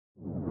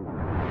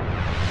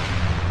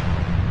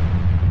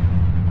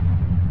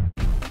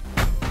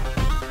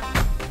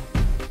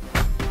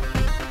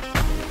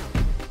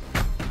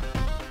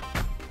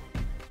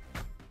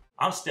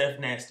I'm Steph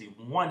Nasty,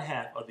 one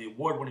half of the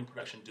award-winning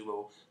production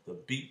duo, the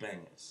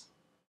BeatBanggahz.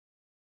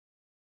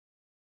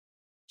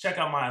 Check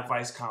out my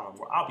advice column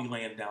where I'll be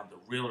laying down the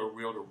real,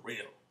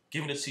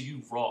 giving it to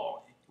you raw,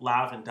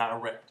 live and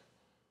direct.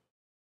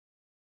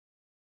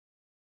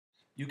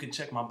 You can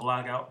check my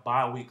blog out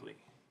bi-weekly.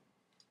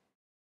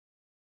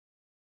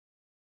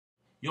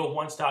 Your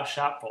one-stop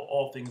shop for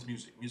all things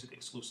music,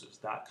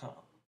 musicexclusives.com.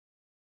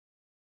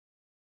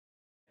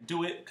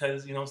 Do it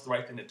because, it's the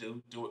right thing to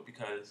do. Do it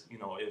because,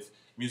 if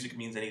music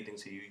means anything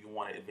to you, you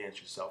want to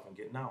advance yourself and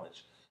get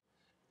knowledge.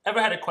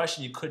 Ever had a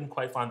question you couldn't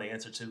quite find the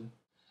answer to?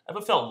 Ever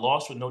felt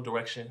lost with no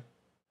direction?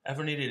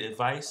 Ever needed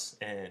advice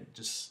and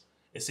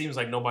it seems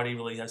like nobody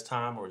really has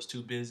time or is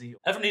too busy?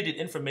 Ever needed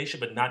information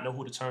but not know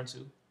who to turn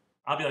to?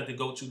 I'll be like the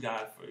go-to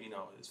guy for,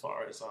 as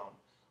far as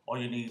all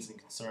your needs and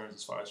concerns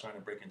as far as trying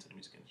to break into the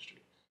music industry.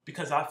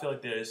 Because I feel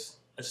like there's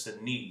just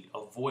a need,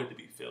 a void to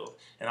be filled,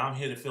 and I'm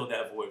here to fill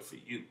that void for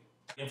you.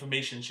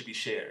 Information should be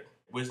shared,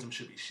 wisdom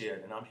should be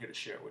shared, and I'm here to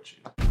share it with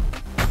you.